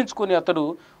ఆలోచించుకొని అతడు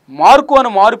మార్కు అని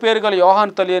మారు పేరు గల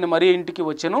యోహాను తల్లి అని మరీ ఇంటికి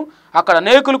వచ్చాను. అక్కడ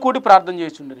అనేకులు కూడి ప్రార్థన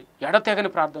చేస్తుండరు. ఎడతెగని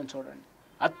ప్రార్థన చూడండి,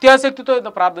 అత్యాసక్తితో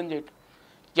ప్రార్థన చేయటం,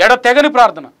 ఎడతెగని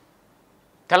ప్రార్థన.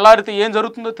 తెల్లారితే ఏం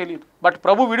జరుగుతుందో తెలియదు, బట్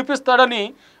ప్రభు విడిపిస్తాడని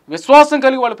విశ్వాసం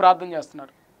కలిగి వాళ్ళు ప్రార్థన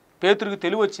చేస్తున్నారు. పేతురుకి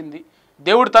తెలివి వచ్చింది,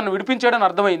 దేవుడు తనను విడిపించాడని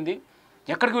అర్థమైంది.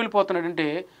 ఎక్కడికి వెళ్ళిపోతున్నాడంటే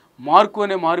మార్కు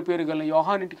అనే మారు పేరు గల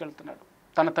యోహాను ఇంటికి వెళ్తున్నాడు,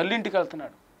 తన తల్లి ఇంటికి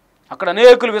వెళ్తున్నాడు. అక్కడ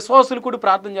అనేకులు విశ్వాసులు కూడా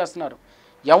ప్రార్థన చేస్తున్నారు.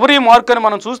 ఎవరి మార్కు అని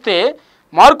మనం చూస్తే,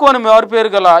 మార్కు అని మారు పేరు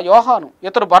గల యోహాను,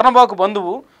 ఇతడు బర్నబాకు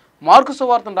బంధువు. మార్కు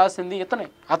సువార్తను రాసింది ఇతనే.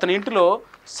 అతని ఇంటిలో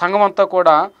సంఘం అంతా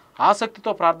కూడా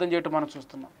ఆసక్తితో ప్రార్థన చేయటం మనం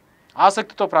చూస్తున్నాం,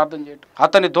 ఆసక్తితో ప్రార్థన చేయటం.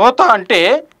 అతని దోత అంటే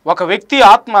ఒక వ్యక్తి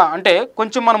ఆత్మ. అంటే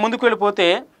కొంచెం మనం ముందుకు వెళ్ళిపోతే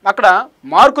అక్కడ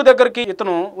మార్కు దగ్గరికి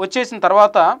ఇతను వచ్చేసిన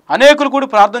తర్వాత అనేకులు కూడా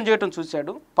ప్రార్థన చేయటం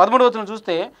చూశాడు. 13వ వచనం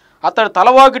చూస్తే, అతడు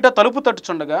తలవాకిట తలుపు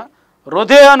తట్టుచుండగా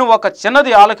రొదేయాను ఒక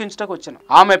చిన్నది ఆలకించుటకు వచ్చాను.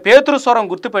 ఆమె పేతురు స్వరం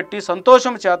గుర్తుపెట్టి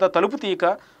సంతోషం చేత తలుపు తీయక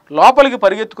లోపలికి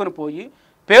పరిగెత్తుకొని పోయి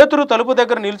పేతురు తలుపు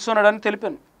దగ్గర నిల్చున్నాడని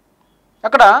తెలిపాను.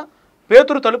 అక్కడ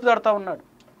పేతురు తలుపు తడతా ఉన్నాడు.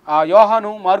 ఆ యోహాను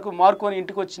మార్కు అని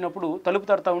ఇంటికి వచ్చినప్పుడు తలుపు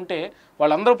తడతా ఉంటే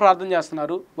వాళ్ళందరూ ప్రార్థన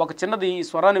చేస్తున్నారు. ఒక చిన్నది ఈ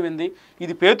స్వరాన్ని వింది,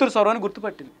 ఇది పేతురు స్వరాన్ని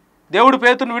గుర్తుపట్టింది. దేవుడు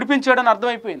పేతురుని విడిపించాడని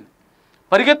అర్థమైపోయింది.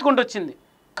 పరిగెత్తుకుంటూ వచ్చింది.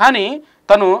 కానీ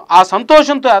తను ఆ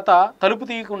సంతోషంతో తలుపు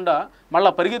తీయకుండా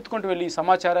మళ్ళీ పరిగెత్తుకుంటూ వెళ్ళి ఈ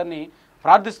సమాచారాన్ని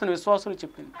ప్రార్థిస్తున్న విశ్వాసులు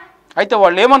చెప్పింది. అయితే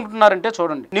వాళ్ళు ఏమంటున్నారంటే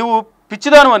చూడండి, నీవు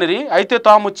పిచ్చిదాను అనిరి, అయితే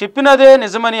తాము చెప్పినదే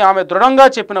నిజమని ఆమె దృఢంగా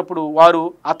చెప్పినప్పుడు వారు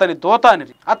అతని దూత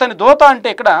అనిరి. అతని దూత అంటే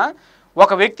ఇక్కడ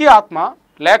ఒక వ్యక్తి ఆత్మ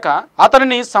లేక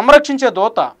అతనిని సంరక్షించే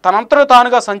దూత తనంతట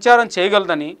తానుగా సంచారం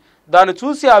చేయగలదని, దాన్ని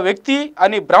చూసి ఆ వ్యక్తి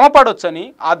అని భ్రమపడొచ్చని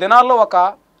ఆ దినాల్లో ఒక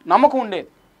నమ్మకం ఉండేది.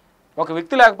 ఒక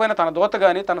వ్యక్తి లేకపోయినా తన దూత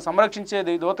కానీ తను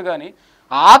సంరక్షించేది దూత కానీ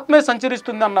ఆ ఆత్మే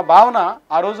సంచరిస్తుంది అన్న భావన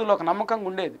ఆ రోజుల్లో ఒక నమ్మకంగా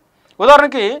ఉండేది.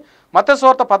 ఉదాహరణకి మత్తయి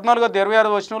సువార్త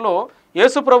 14:26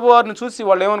 యేసు ప్రభు వారిని చూసి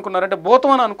వాళ్ళు ఏమనుకున్నారంటే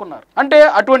భూతం అని అనుకున్నారు. అంటే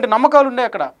అటువంటి నమ్మకాలు ఉండే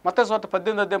అక్కడ. మత్తయి సువార్త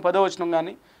 18:10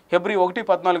 కానీ హెబ్రీ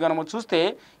 1:14 కానీ చూస్తే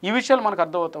ఈ విషయాలు మనకు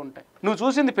అర్థమవుతూ ఉంటాయి. నువ్వు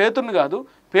చూసింది పేతురుని కాదు,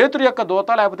 పేతురు యొక్క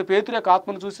దూత లేకపోతే పేతురు యొక్క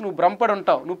ఆత్మను చూసి నువ్వు భ్రమపడి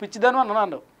ఉంటావు, నువ్వు పిచ్చిదాను అని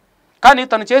అన్నావు. కానీ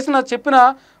తను చెప్పిన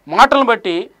మాటలను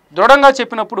బట్టి దృఢంగా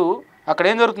చెప్పినప్పుడు అక్కడ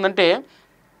ఏం జరుగుతుందంటే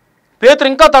పేతురు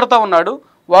ఇంకా తడతా ఉన్నాడు.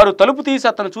 వారు తలుపు తీసి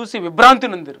అతను చూసి విభ్రాంతి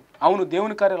నొందారు. అవును,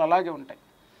 దేవుని కార్యాలు అలాగే ఉంటాయి.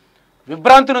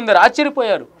 విభ్రాంతి నొందారు,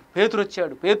 ఆశ్చర్యపోయారు. పేతురు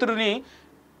వచ్చాడు, పేతురుని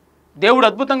దేవుడు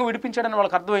అద్భుతంగా విడిపించాడని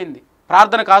వాళ్ళకి అర్థమైంది.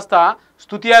 ప్రార్థన కాస్త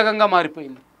స్తుతియాగంగా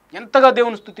మారిపోయింది. ఎంతగా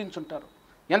దేవుని స్తుతించుంటారు,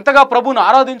 ఎంతగా ప్రభువును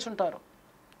ఆరాధించుంటారు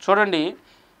చూడండి.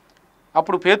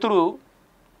 అప్పుడు పేతురు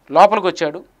లోపలికి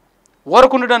వచ్చాడు.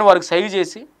 ఊరకుండుడని వారికి సైగ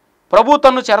చేసి ప్రభు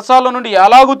తన్ను చెరసాల నుండి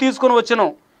ఎలాగూ తీసుకొని వచ్చినో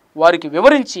వారికి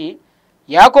వివరించి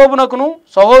యాకోబునకును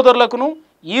సహోదరులకును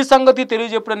ఈ సంగతి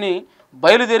తెలియజెప్పుడని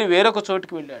బయలుదేరి వేరొక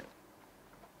చోటుకి వెళ్ళాడు.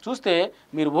 చూస్తే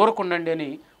మీరు ఊరకుండండి అని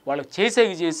వాళ్ళకి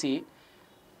చేసి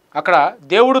అక్కడ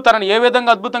దేవుడు తనని ఏ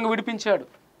విధంగా అద్భుతంగా విడిపించాడు.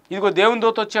 ఇదిగో దేవుని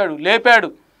దూత వచ్చాడు, లేపాడు,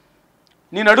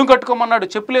 నీ నడుము కట్టుకోమన్నాడు,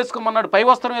 చెప్పులు వేసుకోమన్నాడు, పై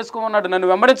వస్త్రం వేసుకోమన్నాడు, నన్ను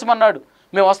వెంబడించమన్నాడు.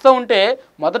 మేము వస్తూ ఉంటే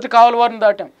మొదటి కావలి వారిని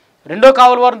దాటాం, రెండో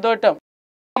కావలి వారిని దాటాం,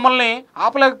 మమ్మల్ని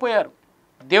ఆపలేకపోయారు.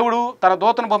 దేవుడు తన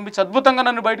దూతను పంపించి అద్భుతంగా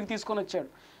నన్ను బయటకు తీసుకొని వచ్చాడు.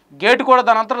 గేటు కూడా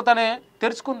దాని అంతటా తనే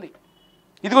తెరుచుకుంది.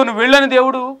 ఇదిగో నువ్వు వెళ్ళని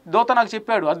దేవుడు దూత నాకు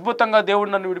చెప్పాడు, అద్భుతంగా దేవుడు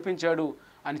నన్ను విడిపించాడు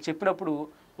అని చెప్పినప్పుడు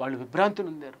వాళ్ళు విభ్రాంతి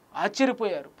నొందారు,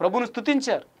 ఆశ్చర్యపోయారు, ప్రభువును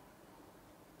స్తుతించారు.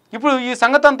 ఇప్పుడు ఈ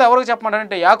సంగతి అంతా ఎవరికి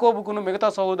చెప్పమంటారంటే యాకోబుకును మిగతా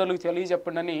సహోదరులకు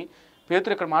తెలియజెప్పండి అని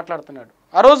పేతురు ఇక్కడ మాట్లాడుతున్నాడు.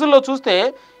 ఆ రోజుల్లో చూస్తే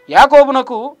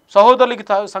యాకోబునకు సహోదరులకి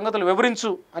సంగతులు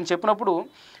వివరించు అని చెప్పినప్పుడు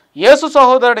యేసు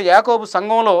సహోదరుడు యాకోబు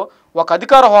సంఘంలో ఒక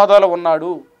అధికార హోదాలో ఉన్నాడు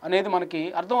అనేది మనకి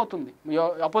అర్థమవుతుంది.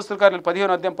 అపోస్తలుల కార్యాలు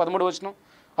 15:13,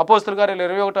 అపోస్తలుల కార్యాలు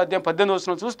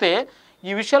 21:18 చూస్తే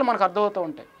ఈ విషయాలు మనకు అర్థమవుతూ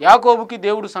ఉంటాయి. యాకోబుకి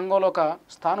దేవుడు సంఘంలో ఒక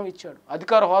స్థానం ఇచ్చాడు,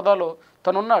 అధికార హోదాలో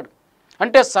తనున్నాడు.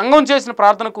 అంటే సంఘం చేసిన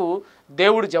ప్రార్థనకు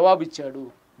దేవుడు జవాబిచ్చాడు.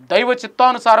 దైవ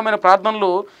చిత్తానుసారమైన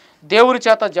ప్రార్థనలు దేవుని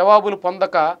చేత జవాబులు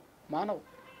పొందక మానవు.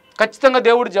 ఖచ్చితంగా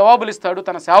దేవుడు జవాబులు ఇస్తాడు.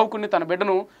 తన సేవకుని తన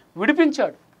బిడ్డను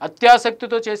విడిపించాడు.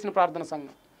 అత్యాసక్తితో చేసిన ప్రార్థన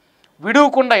సంఘం,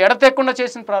 విడువకుండా ఎడతెక్కకుండా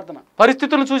చేసిన ప్రార్థన,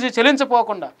 పరిస్థితులను చూసి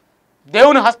చెలించపోకుండా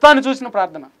దేవుని హస్తాన్ని చూసిన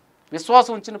ప్రార్థన,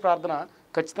 విశ్వాసం ఉంచిన ప్రార్థన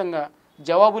ఖచ్చితంగా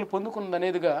జవాబులు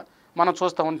పొందుకుందనేదిగా మనం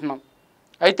చూస్తూ ఉంటున్నాం.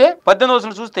 అయితే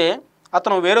 18 చూస్తే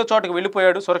అతను వేరే చోటకి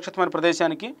వెళ్ళిపోయాడు, సురక్షితమైన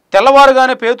ప్రదేశానికి.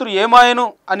 తెల్లవారుగానే పేతురు ఏమాయను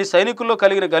అని సైనికుల్లో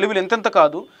కలిగిన గలిబిలు ఎంతెంత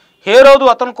కాదు. హేరోదు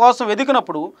అతని కోసం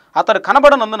వెదికినప్పుడు అతడు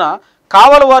కనబడనందున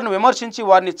కావలి వారిని విమర్శించి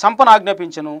వారిని చంపను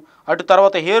ఆజ్ఞాపించను. అటు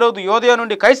తర్వాత హేరోదు యోదయ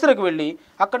నుండి కైసరకు వెళ్ళి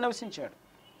అక్కడ నివసించాడు.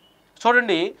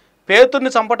 చూడండి,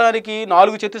 పేతుర్ని చంపడానికి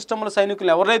 4 చతుష్టముల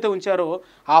సైనికులు ఎవరైతే ఉంచారో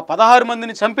ఆ 16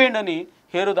 మందిని చంపేయండి అని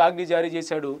హేరోదు ఆజ్ఞ జారీ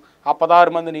చేశాడు. ఆ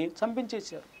 16 మందిని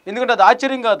చంపించేశారు. ఎందుకంటే అది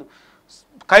ఆశ్చర్యం కాదు.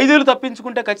 ఖైదీలు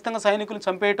తప్పించుకుంటే ఖచ్చితంగా సైనికులు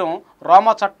చంపేయటం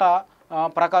రోమా చట్ట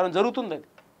ప్రకారం జరుగుతుంది.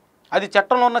 అది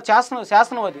చట్టంలో ఉన్న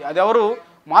శాసనం అది ఎవరు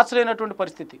మార్చలేనటువంటి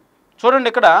పరిస్థితి. చూడండి,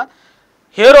 ఇక్కడ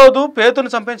హేరోదు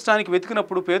పేతురుని చంపించడానికి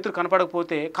వెతికినప్పుడు పేతురు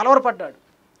కనపడకపోతే కలవరపడ్డాడు.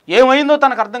 ఏమైందో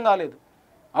తనకు అర్థం కాలేదు.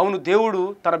 అవును, దేవుడు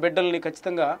తన బిడ్డల్ని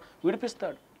ఖచ్చితంగా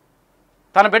విడిపిస్తాడు.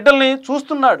 తన బిడ్డల్ని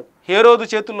చూస్తున్నాడు. హేరోదు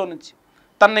చేతుల్లో నుంచి,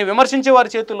 తనని విమర్శించే వారి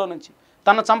చేతుల్లో నుంచి,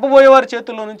 తన చంపబోయే వారి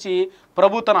చేతుల్లో నుంచి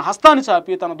ప్రభు తన హస్తాన్ని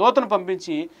చాపి తన దూతను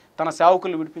పంపించి తన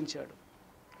సేవకుల్ని విడిపించాడు.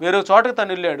 వేరే చోటకి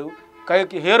తను వెళ్ళాడు.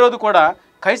 హేరోదు కూడా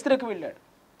కైసరికి వెళ్ళాడు.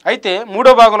 అయితే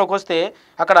 3వ భాగంలోకి వస్తే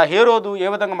అక్కడ హేరోదు ఏ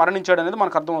విధంగా మరణించాడు అనేది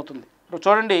మనకు అర్థమవుతుంది.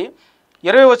 చూడండి,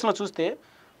 20 చూస్తే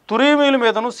తురీమీయుల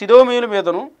మీదను సిదోమీయుల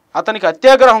మీదను అతనికి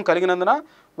అత్యాగ్రహం కలిగినందున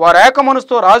వారు ఏక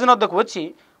మనసుతో రాజునద్దకు వచ్చి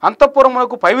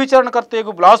అంతఃపురమునకు పై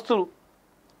విచారణకర్తయ్యకు బ్లాస్తులు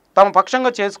తమ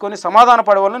పక్షంగా చేసుకొని సమాధాన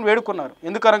పడవాలని వేడుకున్నారు.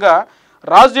 ఎందుకనగా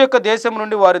రాజు యొక్క దేశం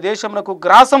నుండి వారి దేశమునకు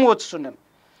గ్రాసము వచ్చుచుండెను.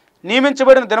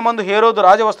 నియమించబడిన దినమందు హేరోదు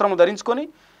రాజవస్త్రము ధరించుకొని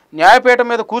న్యాయపీఠం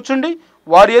మీద కూర్చుండి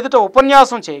వారి ఎదుట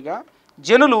ఉపన్యాసం చేయగా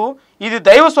జనులు ఇది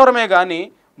దైవ స్వరమే కానీ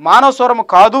మానవ స్వరము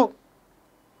కాదు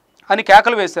అని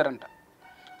కేకలు వేశారంట.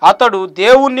 అతడు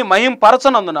దేవుణ్ణి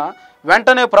మహింపరచనందున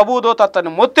వెంటనే ప్రభువుదోత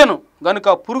అతన్ని మొత్తెను గనుక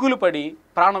పురుగులు పడి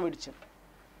ప్రాణం విడిచాను.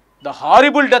 The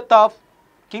horrible death of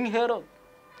king Herod.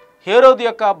 హేరోదు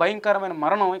యొక్క భయంకరమైన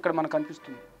మరణం ఇక్కడ మనకు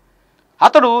కనిపిస్తుంది.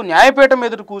 అతడు న్యాయపీఠం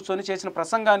ఎదుట కూర్చొని చేసిన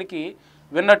ప్రసంగానికి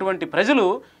విన్నటువంటి ప్రజలు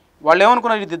వాళ్ళు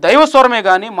ఏమనుకున్నారు, ఇది దైవ స్వరమే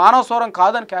కానీ మానవ స్వరం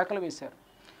కాదని కేకలు వేశారు.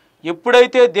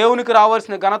 ఎప్పుడైతే దేవునికి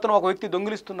రావాల్సిన ఘనతను ఒక వ్యక్తి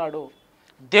దొంగిలిస్తున్నాడో,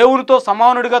 దేవునితో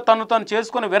సమానుడిగా తను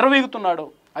చేసుకొని విర్రవీగుతున్నాడో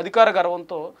అధికార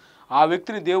గర్వంతో, ఆ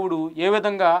వ్యక్తిని దేవుడు ఏ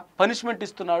విధంగా పనిష్మెంట్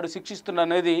ఇస్తున్నాడు, శిక్షిస్తున్నాడు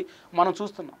అనేది మనం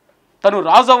చూస్తున్నాం. తను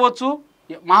రాజు అవ్వచ్చు,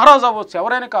 మహారాజు అవ్వచ్చు,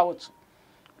 ఎవరైనా కావచ్చు.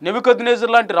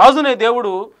 నెబుకద్నెజర్ లాంటి రాజునే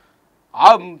దేవుడు ఆ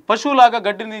పశువులాగా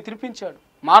గడ్డిని తినిపించాడు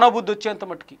మానవ బుద్ధి వచ్చేంత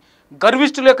మట్టుకి.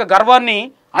 గర్విష్ఠుల యొక్క గర్వాన్ని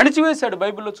అణిచివేశాడు.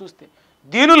 బైబిల్లో చూస్తే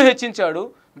దీనులు హెచ్చించాడు,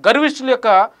 గర్విష్ఠుల యొక్క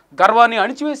గర్వాన్ని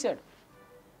అణిచివేశాడు.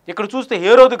 ఇక్కడ చూస్తే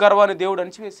హేరోదు గర్వాన్ని దేవుడు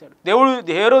అణిచివేశాడు.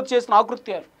 హేరోదు చేసిన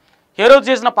ఆకృత్యాలు, హేరోదు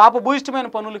చేసిన పాపభూయిష్టమైన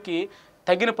పనులకి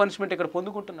తగిన పనిష్మెంట్ ఇక్కడ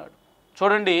పొందుకుంటున్నాడు.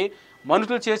 చూడండి,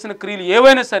 మనుషులు చేసిన క్రియలు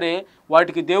ఏవైనా సరే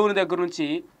వాటికి దేవుని దగ్గర నుంచి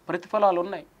ప్రతిఫలాలు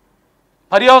ఉన్నాయి,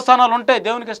 పర్యవసానాలు ఉంటాయి.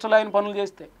 దేవునికి ఇష్టమైన పనులు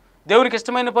చేస్తే, దేవునికి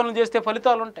ఇష్టమైన పనులు చేస్తే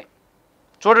ఫలితాలు ఉంటాయి.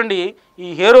 చూడండి, ఈ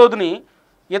హేరోదుని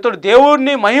ఇతడు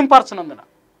దేవుడిని మహింపరచనందున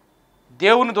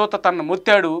దేవుని దూత తనను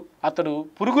మొత్తాడు. అతడు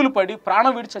పురుగులు పడి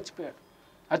ప్రాణం విడిచి చచ్చిపోయాడు.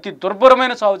 అతి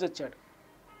దుర్భరమైన చావు చచ్చాడు.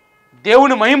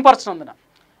 దేవుని మహింపరచనందున,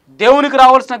 దేవునికి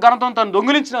రావాల్సిన ఘనతను తను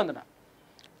దొంగిలించినందున,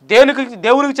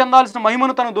 దేవునికి చెందాల్సిన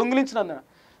మహిమను తను దొంగిలించినందున,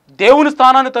 దేవుని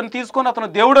స్థానాన్ని తను తీసుకొని అతను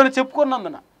దేవుడు అని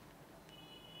చెప్పుకున్నందున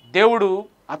దేవుడు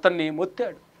అతన్ని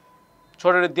మొత్తాడు.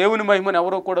 చూడండి, దేవుని మహిమను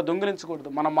ఎవరో కూడా దొంగిలించకూడదు.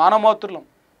 మన మానవమాతృలం,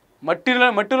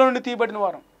 మట్టిలో నుండి తీయబడిన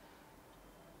వారం.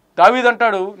 దావీదు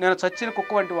అంటాడు, నేను చచ్చిన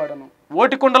కుక్క వంటి వాడను,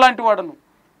 ఓటి కుండ లాంటి వాడను,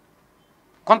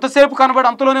 కొంతసేపు కనబడి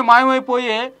అంతలోనే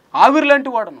మాయమైపోయే ఆవిరి లాంటి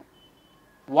వాడను,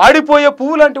 వాడిపోయే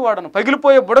పువ్వు లాంటి వాడను,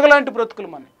 పగిలిపోయే బుడగ లాంటి బ్రతుకులు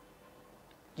మన.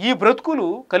 ఈ బ్రతుకులు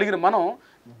కలిగిన మనం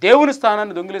దేవుని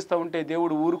స్థానాన్ని దొంగిలిస్తూ ఉంటే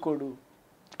దేవుడు ఊరుకోడు.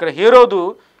 ఇక్కడ హేరోదు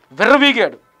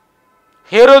విర్రవీగాడు.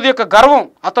 హేరోదు యొక్క గర్వం,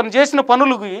 అతను చేసిన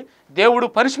పనులకి దేవుడు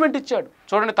పనిష్మెంట్ ఇచ్చాడు.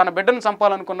 చూడండి, తన బిడ్డను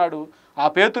చంపాలనుకున్నాడు, ఆ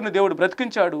పేతుని దేవుడు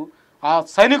బ్రతికించాడు, ఆ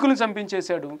సైనికులను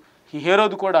చంపించేశాడు. ఈ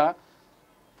హేరోదు కూడా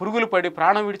పురుగులు పడి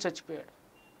ప్రాణం విడి చచ్చిపోయాడు.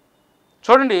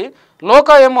 చూడండి,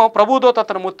 లోకా ఏమో ప్రభుదూత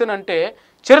అతను మొత్తినంటే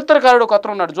చరిత్రకారుడు ఒక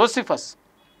అతను ఉన్నాడు, జోసిఫస్.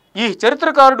 ఈ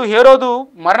చరిత్రకారుడు హేరోదు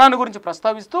మరణాన్ని గురించి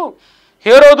ప్రస్తావిస్తూ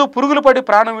హేరోదు పురుగులు పడి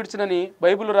ప్రాణం విడిచినని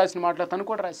బైబిల్లో రాసిన మాటలు తను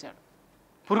కూడా రాశాడు.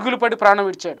 పురుగులు పడి ప్రాణం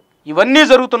విడిచాడు. ఇవన్నీ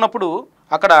జరుగుతున్నప్పుడు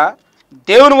అక్కడ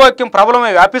దేవుని వాక్యం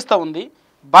ప్రబలమై వ్యాపిస్తూ ఉంది.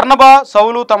 బర్నబా,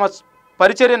 సౌలు తమ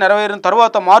పరిచర్య నెరవేరిన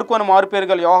తర్వాత మార్కు అని మారుపేరు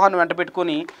గల యోహాను వెంట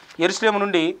పెట్టుకొని యెరూషలేము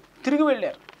నుండి తిరిగి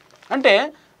వెళ్ళారు. అంటే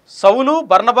సౌలు,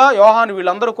 బర్నబా, యోహాను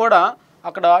వీళ్ళందరూ కూడా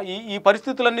అక్కడ ఈ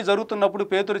పరిస్థితులన్నీ జరుగుతున్నప్పుడు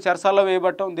పేతురు చెరసాల్లో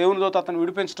వేయబడటం, దేవుని దూత అతను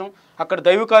విడిపించడం, అక్కడ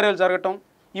దైవ కార్యాలు జరగటం,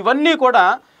 ఇవన్నీ కూడా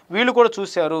వీళ్ళు కూడా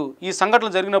చూశారు. ఈ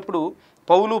సంఘటనలు జరిగినప్పుడు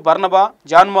పౌలు, బర్నబా,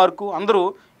 జాన్ మార్కు అందరూ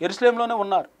యెరూషలేములోనే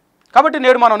ఉన్నారు. కాబట్టి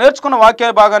నేడు మనం నేర్చుకున్న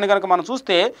వాక్య భాగాన్ని కనుక మనం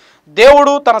చూస్తే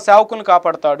దేవుడు తన సేవకులను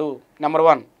కాపాడతాడు, నెంబర్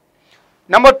 1.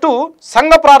 నెంబర్ 2,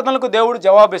 సంఘ ప్రార్థనలకు దేవుడు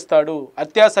జవాబిస్తాడు.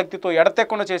 అత్యాసక్తితో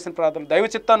ఎడతెక్కకుండా చేసిన ప్రార్థనలు, దైవ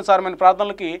చిత్తానుసారమైన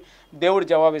ప్రార్థనలకి దేవుడు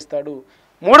జవాబిస్తాడు.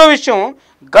 3వ విషయం,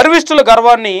 గర్విష్ఠుల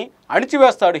గర్వాన్ని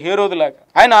అణిచివేస్తాడు హేరోదులాగా.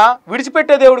 ఆయన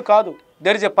విడిచిపెట్టే దేవుడు కాదు,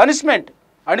 దేర్ ఇస్ ఎ పనిష్మెంట్,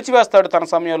 అణిచివేస్తాడు తన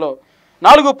సమయంలో.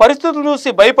 4, పరిస్థితులు చూసి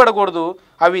భయపడకూడదు,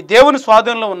 అవి దేవుని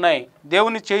స్వాధీనంలో ఉన్నాయి.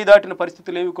 దేవుని చేయి దాటిన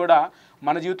పరిస్థితులు ఏవి కూడా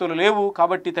మన జీవితంలో లేవు.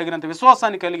 కాబట్టి తగినంత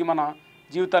విశ్వాసాన్ని కలిగి మన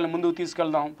జీవితాన్ని ముందుకు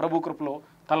తీసుకెళ్దాం. ప్రభు కృపలో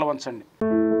తల వంచండి.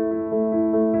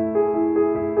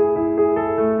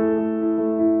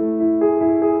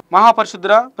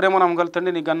 మహాపరిశుద్ధుడా, ప్రేమనామం గల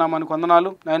తండ్రి, నీ గన్నామానికి వందనాలు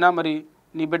నాయనా. మరి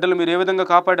నీ బిడ్డలు మీరు ఏ విధంగా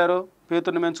కాపాడారో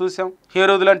పేతురుని మేము చూసాం.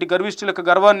 హేరోదు లాంటి గర్విష్ఠుల యొక్క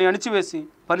గర్వాన్ని అణిచివేసి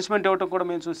పనిష్మెంట్ ఇవ్వటం కూడా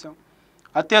మేము చూసాం.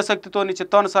 అత్యాసక్తితో నీ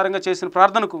చిత్తానుసారంగా చేసిన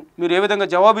ప్రార్థనకు మీరు ఏ విధంగా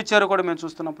జవాబిచ్చారో కూడా మేము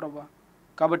చూస్తున్నాం ప్రభా.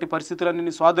 కాబట్టి పరిస్థితులన్నీ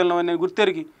నీ స్వాధీనమైన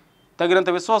గుర్తెరిగి తగినంత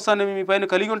విశ్వాసాన్ని మీ పైన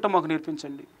కలిగి ఉంటాం మాకు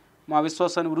నేర్పించండి. మా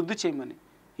విశ్వాసాన్ని వృద్ధి చేయమని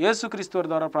యేసుక్రీస్తు వారి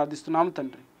ద్వారా ప్రార్థిస్తున్నాము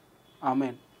తండ్రి.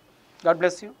 ఆమెన్. God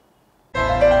bless you.